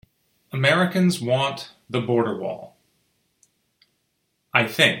Americans want the border wall. I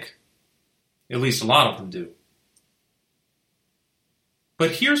think. At least a lot of them do.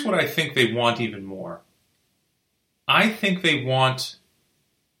 But here's what I think they want even more. I think they want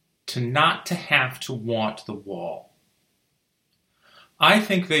not to have to want the wall. I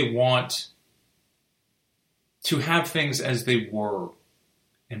think they want to have things as they were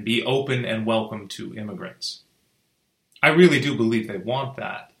and be open and welcome to immigrants. I really do believe they want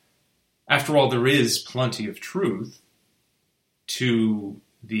that. After all, there is plenty of truth to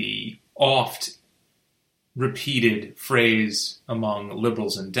the oft repeated phrase among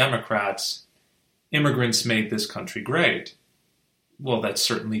liberals and Democrats, immigrants made this country great. Well, that's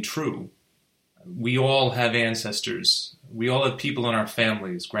certainly true. We all have ancestors. We all have people in our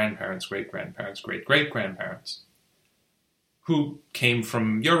families, grandparents, great-grandparents, great-great-grandparents, who came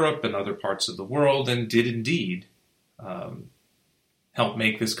from Europe and other parts of the world and did indeed help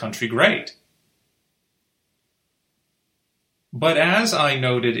make this country great. But as I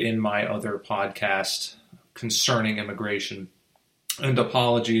noted in my other podcast concerning immigration, and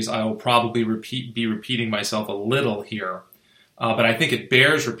apologies, I will probably be repeating myself a little here, but I think it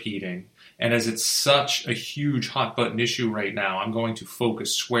bears repeating. And as it's such a huge hot-button issue right now, I'm going to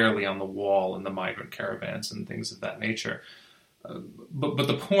focus squarely on the wall and the migrant caravans and things of that nature. But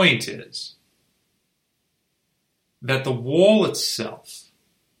the point is that the wall itself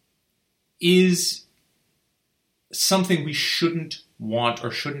is something we shouldn't want or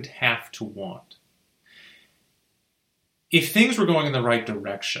shouldn't have to want. If things were going in the right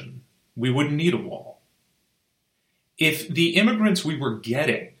direction, we wouldn't need a wall. If the immigrants we were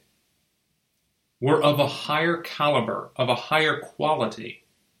getting were of a higher caliber, of a higher quality,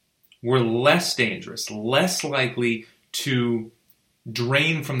 were less dangerous, less likely to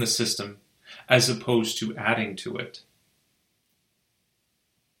drain from the system as opposed to adding to it,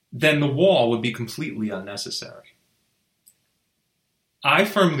 then the wall would be completely unnecessary. I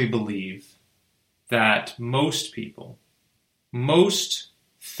firmly believe that most people, most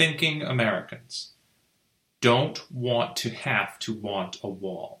thinking Americans, don't want to have to want a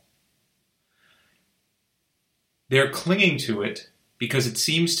wall. They're clinging to it because it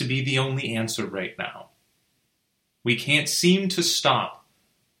seems to be the only answer right now. We can't seem to stop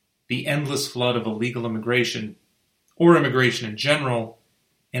the endless flood of illegal immigration, or immigration in general,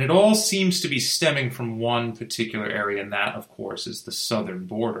 and it all seems to be stemming from one particular area, and that, of course, is the southern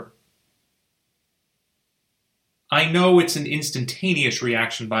border. I know it's an instantaneous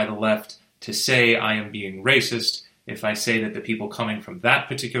reaction by the left to say I am being racist if I say that the people coming from that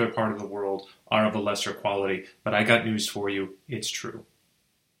particular part of the world are of a lesser quality, but I got news for you, it's true.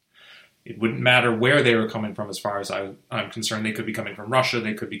 It wouldn't matter where they were coming from as far as I'm concerned. They could be coming from Russia,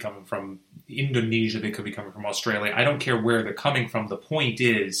 they could be coming from Indonesia, they could be coming from Australia. I don't care where they're coming from. The point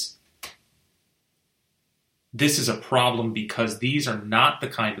is, this is a problem because these are not the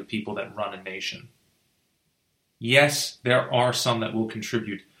kind of people that run a nation. Yes, there are some that will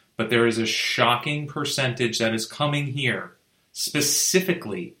contribute, but there is a shocking percentage that is coming here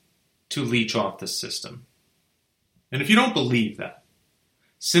specifically to leech off the system. And if you don't believe that,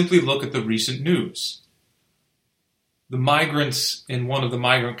 simply look at the recent news. The migrants in one of the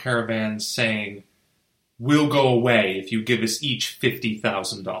migrant caravans saying, "We'll go away if you give us each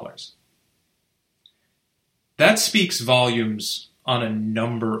 $50,000. That speaks volumes on a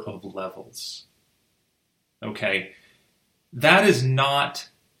number of levels. Okay? That is not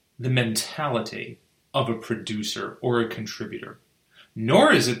the mentality of a producer or a contributor,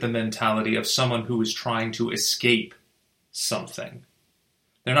 nor is it the mentality of someone who is trying to escape something.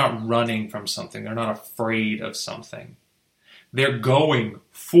 They're not running from something. They're not afraid of something. They're going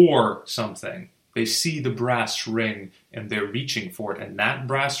for something. They see the brass ring and they're reaching for it, and that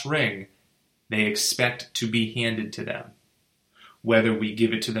brass ring they expect to be handed to them. Whether we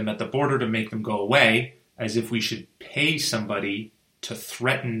give it to them at the border to make them go away, as if we should pay somebody to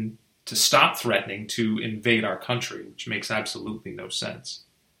stop threatening to invade our country, which makes absolutely no sense.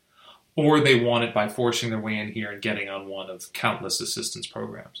 Or they want it by forcing their way in here and getting on one of countless assistance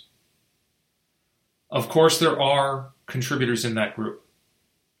programs. Of course, there are contributors in that group.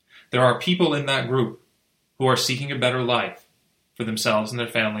 There are people in that group who are seeking a better life for themselves and their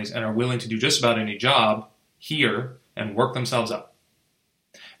families and are willing to do just about any job here and work themselves up.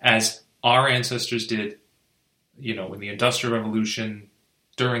 As our ancestors did, in the Industrial Revolution,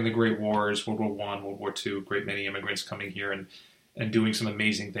 during the Great Wars, World War I, World War II, a great many immigrants coming here and doing some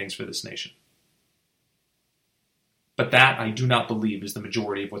amazing things for this nation. But that, I do not believe, is the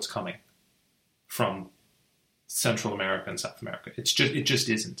majority of what's coming from Central America and South America. It just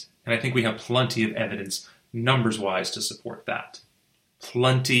isn't. And I think we have plenty of evidence, numbers-wise, to support that.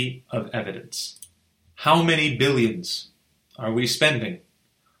 Plenty of evidence. How many billions are we spending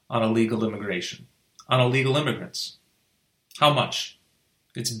on illegal immigration, on illegal immigrants? How much?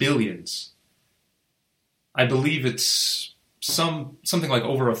 It's billions. I believe it's something like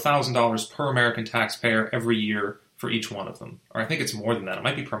over $1,000 per American taxpayer every year for each one of them. Or I think it's more than that. It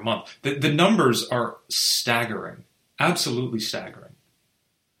might be per month. The numbers are staggering. Absolutely staggering.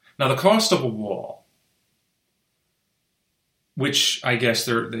 Now, the cost of a wall, which I guess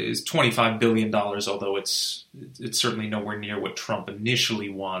there is $25 billion, although it's certainly nowhere near what Trump initially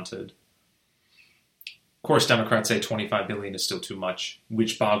wanted. Of course, Democrats say $25 billion is still too much,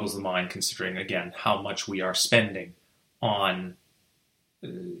 which boggles the mind considering, again, how much we are spending on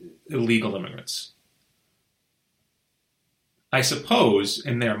illegal immigrants. I suppose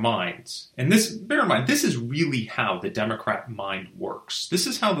in their minds, and this, bear in mind, this is really how the Democrat mind works. This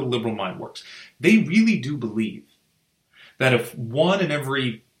is how the liberal mind works. They really do believe that if 1 in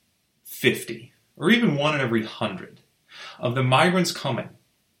every 50, or even 1 in every 100 of the migrants coming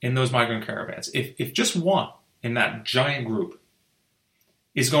in those migrant caravans, if just one in that giant group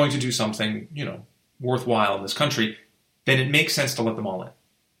is going to do something, worthwhile in this country, then it makes sense to let them all in.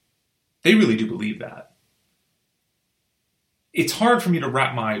 They really do believe that. It's hard for me to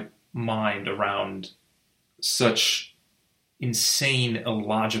wrap my mind around such insane,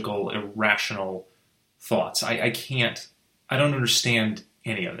 illogical, irrational thoughts. I don't understand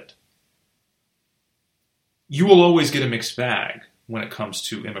any of it. You will always get a mixed bag when it comes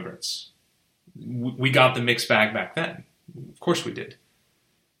to immigrants. We got the mixed bag back then. Of course we did.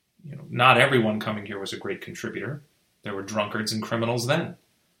 Not everyone coming here was a great contributor. There were drunkards and criminals then.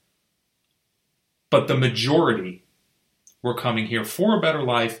 But the majority were coming here for a better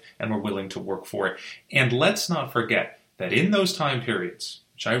life and were willing to work for it. And let's not forget that in those time periods,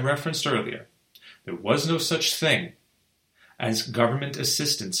 which I referenced earlier, there was no such thing as government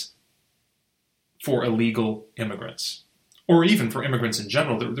assistance for illegal immigrants, or even for immigrants in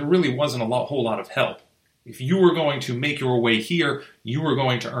general. There really wasn't a whole lot of help. If you were going to make your way here, you were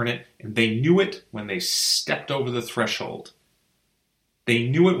going to earn it, and they knew it when they stepped over the threshold. They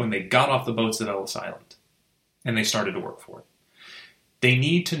knew it when they got off the boats at Ellis Island, and they started to work for it. They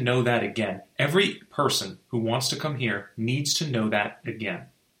need to know that again. Every person who wants to come here needs to know that again.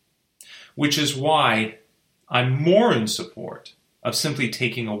 Which is why I'm more in support of simply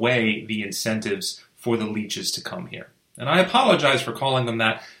taking away the incentives for the leeches to come here. And I apologize for calling them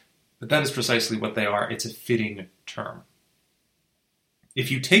that, but that is precisely what they are. It's a fitting term.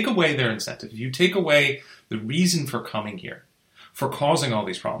 If you take away their incentive, if you take away the reason for coming here, for causing all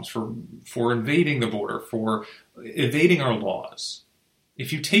these problems, for invading the border, for evading our laws,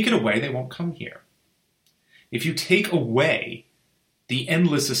 if you take it away, they won't come here. If you take away the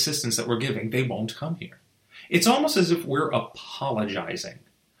endless assistance that we're giving, they won't come here. It's almost as if we're apologizing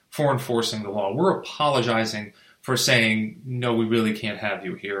for enforcing the law. We're apologizing for saying, no, we really can't have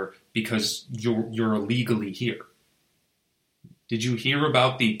you here because you're illegally here. Did you hear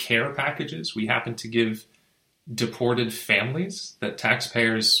about the care packages we happen to give deported families that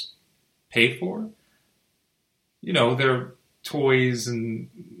taxpayers pay for? They're toys and,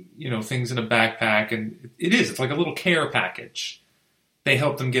 things in a backpack, and it's like a little care package. They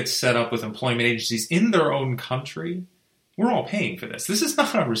help them get set up with employment agencies in their own country. We're all paying for this. This is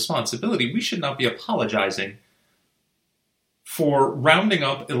not our responsibility. We should not be apologizing for rounding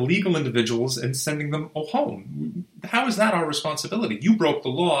up illegal individuals and sending them home. How is that our responsibility? You broke the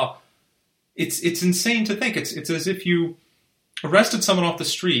law. It's insane to think. It's as if you arrested someone off the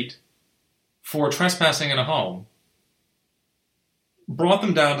street for trespassing in a home, brought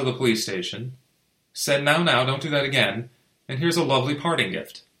them down to the police station, said, now, don't do that again, and here's a lovely parting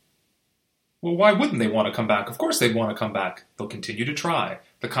gift. Well, why wouldn't they want to come back? Of course they'd want to come back. They'll continue to try.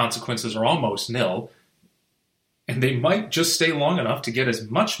 The consequences are almost nil, and they might just stay long enough to get as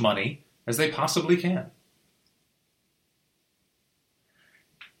much money as they possibly can.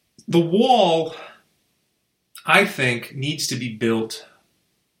 The wall, I think, needs to be built,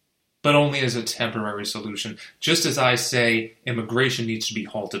 but only as a temporary solution. Just as I say immigration needs to be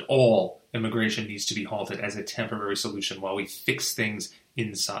halted, all immigration needs to be halted as a temporary solution while we fix things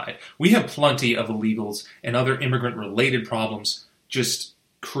inside. We have plenty of illegals and other immigrant-related problems just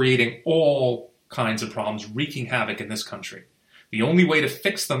creating all kinds of problems, wreaking havoc in this country. The only way to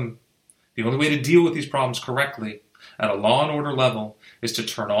fix them, the only way to deal with these problems correctly at a law and order level is to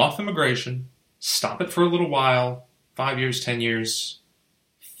turn off immigration, stop it for a little while, 5 years, 10 years,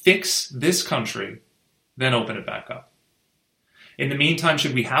 fix this country, then open it back up. In the meantime,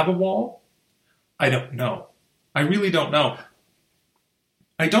 should we have a wall? I don't know. I really don't know.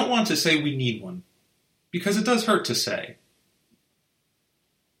 I don't want to say we need one, because it does hurt to say.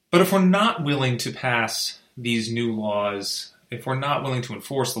 But if we're not willing to pass these new laws, if we're not willing to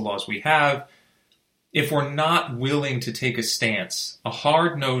enforce the laws we have, if we're not willing to take a stance, a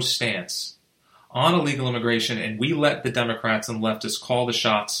hard-nosed stance on illegal immigration, and we let the Democrats and leftists call the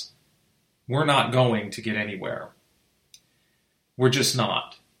shots, we're not going to get anywhere. We're just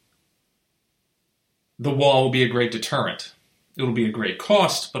not. The wall will be a great deterrent. It'll be a great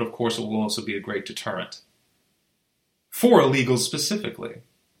cost, but of course it will also be a great deterrent. For illegals specifically.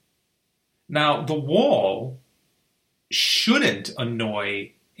 Now, the wall shouldn't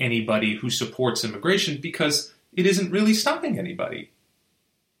annoy anybody who supports immigration because it isn't really stopping anybody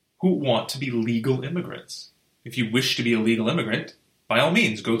who want to be legal immigrants. If you wish to be a legal immigrant, by all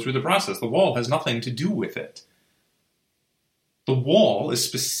means, go through the process. The wall has nothing to do with it. The wall is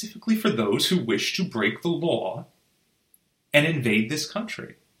specifically for those who wish to break the law and invade this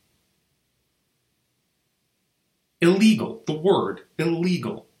country. Illegal, the word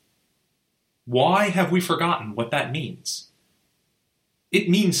illegal. Why have we forgotten what that means? It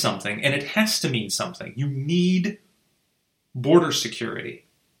means something, and it has to mean something. You need border security.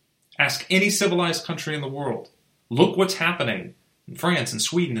 Ask any civilized country in the world. Look what's happening in France and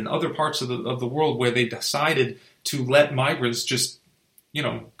Sweden and other parts of the world where they decided to let migrants just,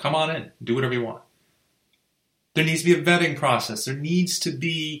 come on in, do whatever you want. There needs to be a vetting process. There needs to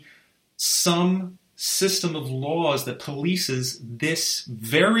be some system of laws that polices this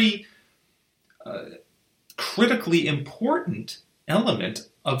very critically important element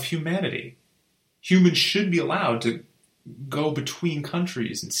of humanity. Humans should be allowed to go between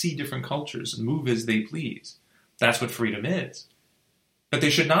countries and see different cultures and move as they please. That's what freedom is. But they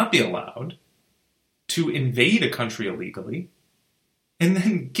should not be allowed to invade a country illegally and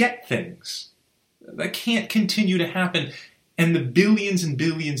then get things. That can't continue to happen. And the billions and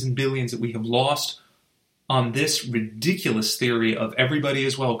billions and billions that we have lost on this ridiculous theory of everybody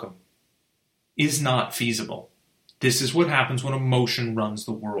is welcome is not feasible. This is what happens when emotion runs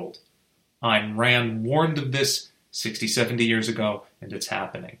the world. Ayn Rand warned of this 60, 70 years ago, and it's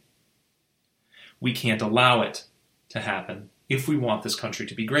happening. We can't allow it to happen if we want this country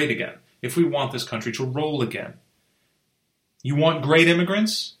to be great again, if we want this country to roll again. You want great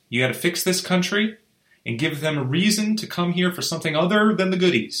immigrants? You got to fix this country and give them a reason to come here for something other than the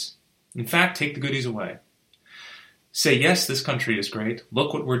goodies. In fact, take the goodies away. Say, yes, this country is great.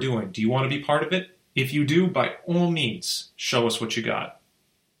 Look what we're doing. Do you want to be part of it? If you do, by all means, show us what you got.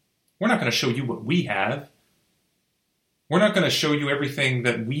 We're not going to show you what we have. We're not going to show you everything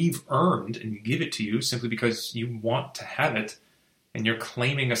that we've earned and give it to you simply because you want to have it and you're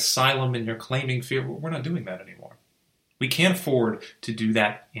claiming asylum and you're claiming fear. We're not doing that anymore. We can't afford to do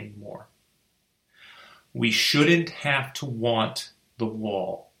that anymore. We shouldn't have to want the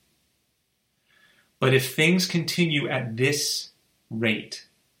wall. But if things continue at this rate,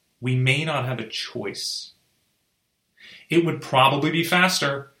 we may not have a choice. It would probably be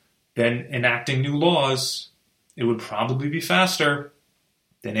faster than enacting new laws. It would probably be faster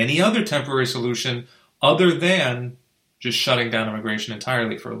than any other temporary solution other than just shutting down immigration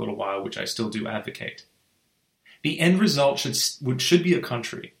entirely for a little while, which I still do advocate. The end result should be a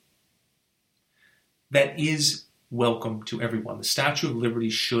country that is welcome to everyone. The Statue of Liberty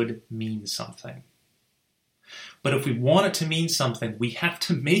should mean something. But if we want it to mean something, we have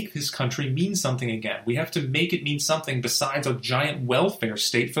to make this country mean something again. We have to make it mean something besides a giant welfare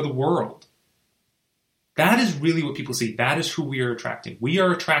state for the world. That is really what people see. That is who we are attracting. We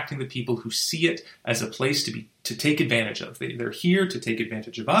are attracting the people who see it as a place to take advantage of. They're here to take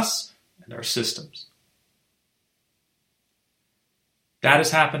advantage of us and our systems. That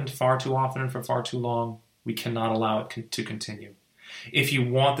has happened far too often and for far too long. We cannot allow it to continue. If you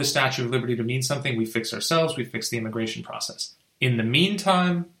want the Statue of Liberty to mean something, we fix ourselves, we fix the immigration process. In the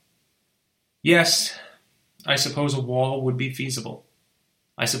meantime, yes, I suppose a wall would be feasible.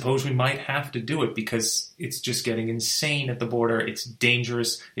 I suppose we might have to do it because it's just getting insane at the border. It's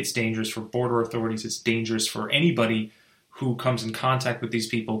dangerous. It's dangerous for border authorities. It's dangerous for anybody who comes in contact with these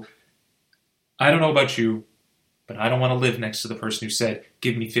people. I don't know about you, but I don't want to live next to the person who said,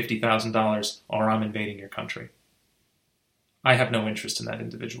 give me $50,000 or I'm invading your country. I have no interest in that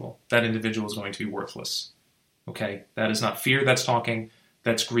individual. That individual is going to be worthless. Okay? That is not fear that's talking.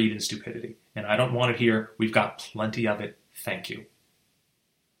 That's greed and stupidity. And I don't want it here. We've got plenty of it. Thank you.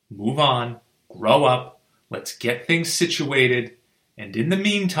 Move on. Grow up. Let's get things situated. And in the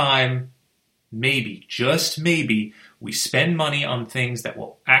meantime, maybe, just maybe, we spend money on things that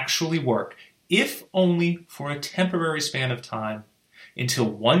will actually work, if only for a temporary span of time, until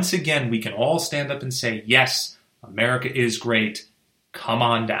once again we can all stand up and say, yes, America is great. Come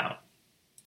on down.